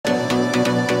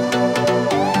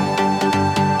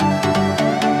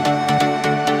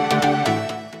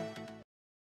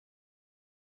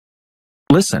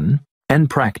Listen and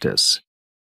practice.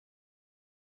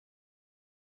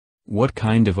 What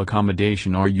kind of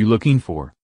accommodation are you looking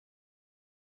for?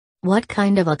 What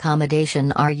kind of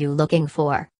accommodation are you looking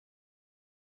for?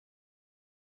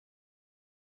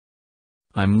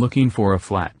 I'm looking for a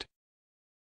flat.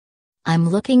 I'm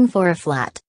looking for a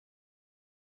flat.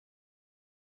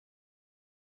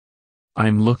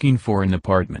 I'm looking for an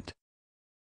apartment.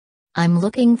 I'm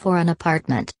looking for an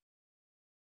apartment.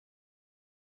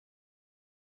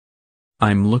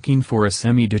 I'm looking for a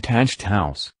semi-detached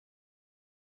house.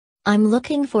 I'm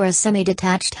looking for a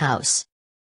semi-detached house.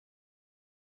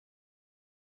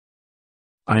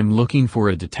 I'm looking for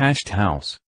a detached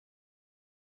house.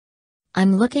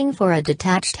 I'm looking for a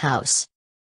detached house.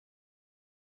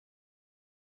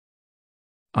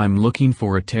 I'm looking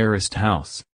for a terraced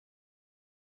house.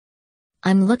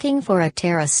 I'm looking for a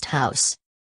terraced house.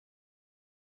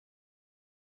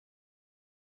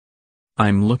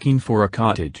 I'm looking for a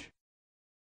cottage.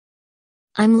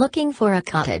 I'm looking for a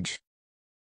cottage.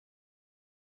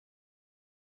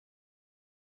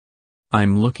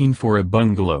 I'm looking for a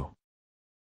bungalow.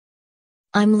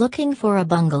 I'm looking for a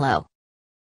bungalow.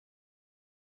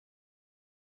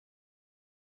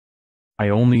 I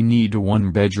only need a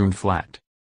one-bedroom flat.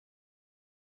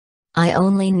 I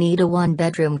only need a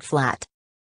one-bedroom flat.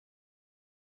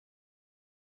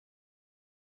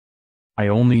 I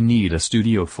only need a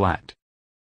studio flat.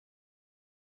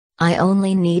 I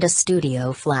only need a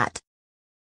studio flat.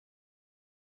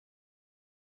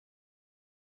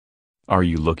 Are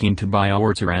you looking to buy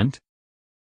or to rent?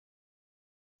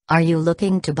 Are you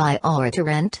looking to buy or to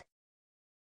rent?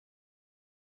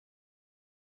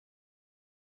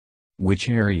 Which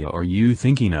area are you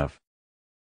thinking of?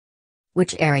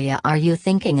 Which area are you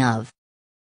thinking of?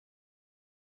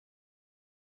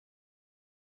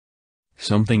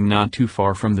 Something not too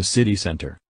far from the city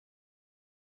center.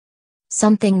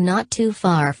 Something not too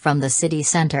far from the city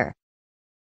center.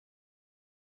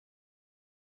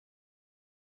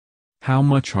 How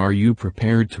much are you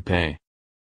prepared to pay?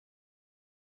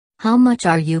 How much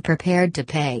are you prepared to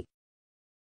pay?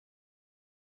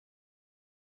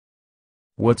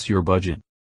 What's your budget?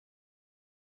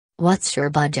 What's your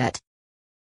budget?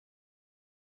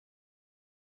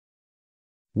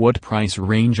 What price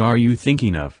range are you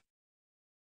thinking of?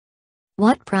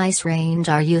 What price range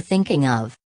are you thinking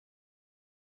of?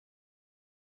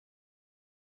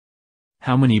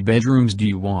 How many bedrooms do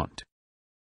you want?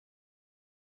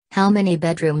 How many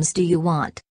bedrooms do you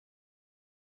want?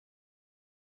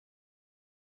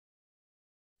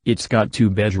 It's got 2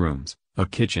 bedrooms, a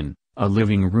kitchen, a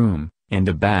living room, and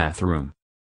a bathroom.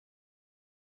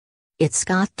 It's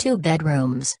got 2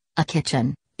 bedrooms, a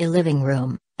kitchen, a living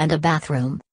room, and a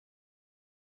bathroom.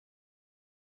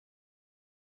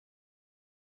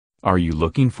 Are you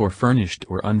looking for furnished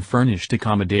or unfurnished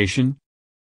accommodation?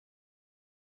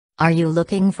 Are you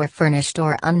looking for furnished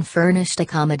or unfurnished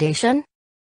accommodation?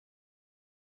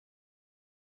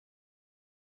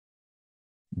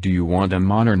 Do you want a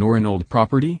modern or an old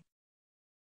property?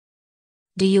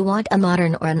 Do you want a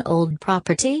modern or an old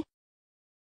property?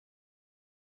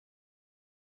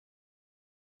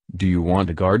 Do you want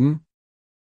a garden?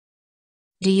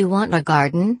 Do you want a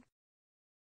garden?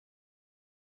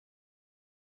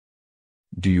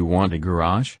 Do you want a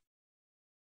garage?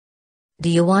 Do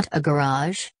you want a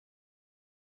garage?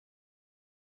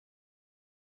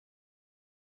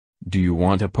 Do you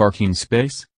want a parking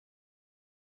space?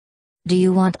 Do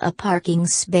you want a parking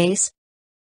space?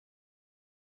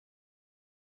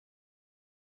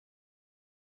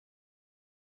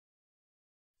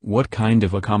 What kind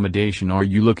of accommodation are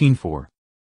you looking for?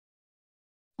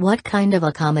 What kind of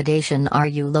accommodation are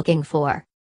you looking for?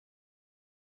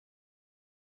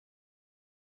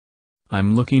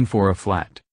 I'm looking for a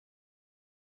flat.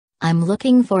 I'm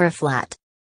looking for a flat.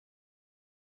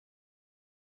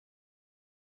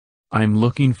 I'm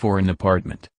looking for an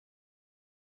apartment.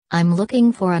 I'm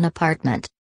looking for an apartment.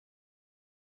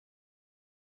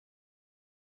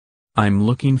 I'm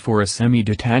looking for a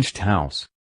semi-detached house.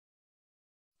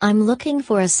 I'm looking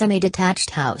for a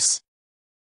semi-detached house.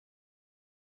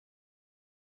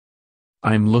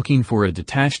 I'm looking for a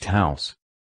detached house.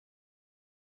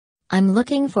 I'm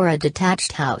looking for a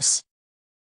detached house.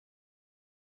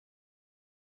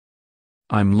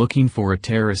 I'm looking for a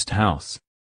terraced house.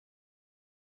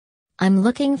 I'm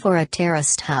looking for a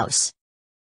terraced house.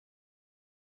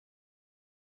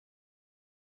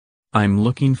 I'm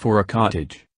looking for a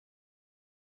cottage.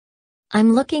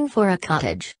 I'm looking for a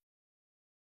cottage.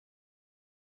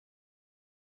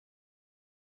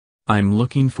 I'm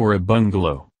looking for a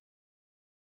bungalow.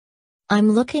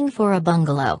 I'm looking for a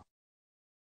bungalow.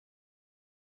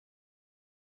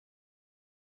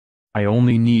 I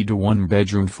only need a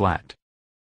one-bedroom flat.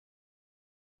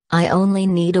 I only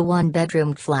need a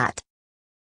one-bedroom flat.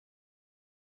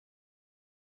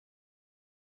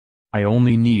 I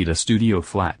only need a studio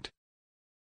flat.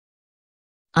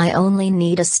 I only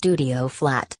need a studio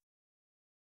flat.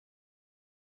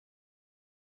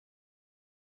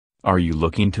 Are you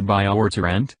looking to buy or to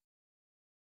rent?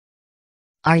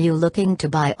 Are you looking to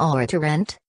buy or to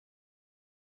rent?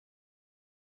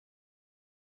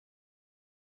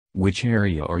 Which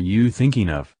area are you thinking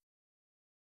of?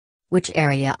 Which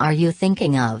area are you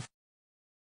thinking of?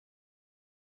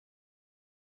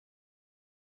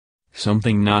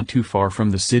 Something not too far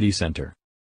from the city center.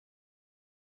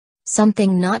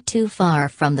 Something not too far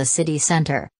from the city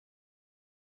center.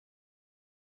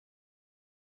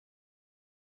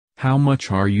 How much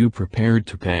are you prepared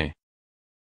to pay?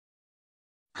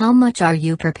 How much are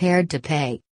you prepared to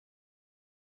pay?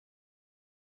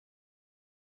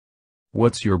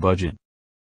 What's your budget?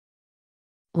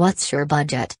 What's your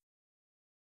budget?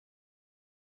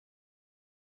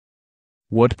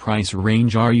 What price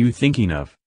range are you thinking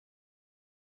of?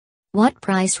 What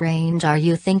price range are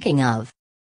you thinking of?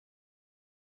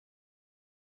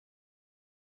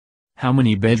 How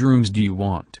many bedrooms do you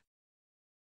want?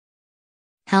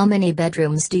 How many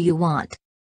bedrooms do you want?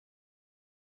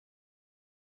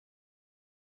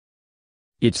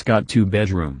 It's got 2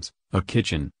 bedrooms, a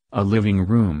kitchen, a living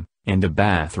room, and a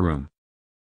bathroom.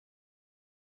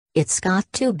 It's got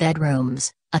 2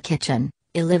 bedrooms, a kitchen,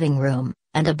 a living room,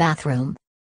 and a bathroom.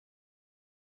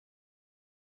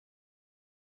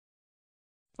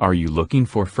 Are you looking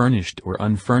for furnished or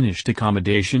unfurnished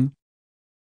accommodation?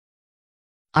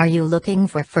 Are you looking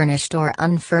for furnished or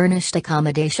unfurnished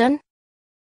accommodation?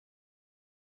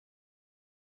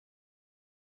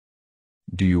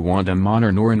 Do you want a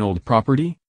modern or an old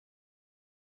property?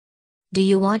 Do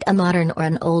you want a modern or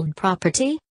an old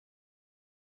property?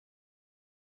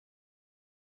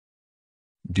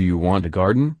 Do you want a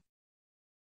garden?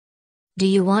 Do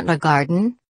you want a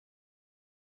garden?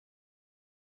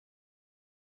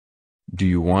 Do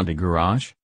you want a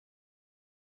garage?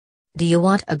 Do you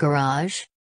want a garage?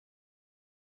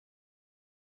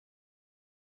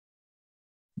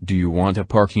 Do you want a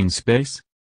parking space?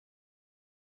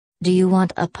 Do you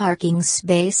want a parking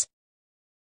space?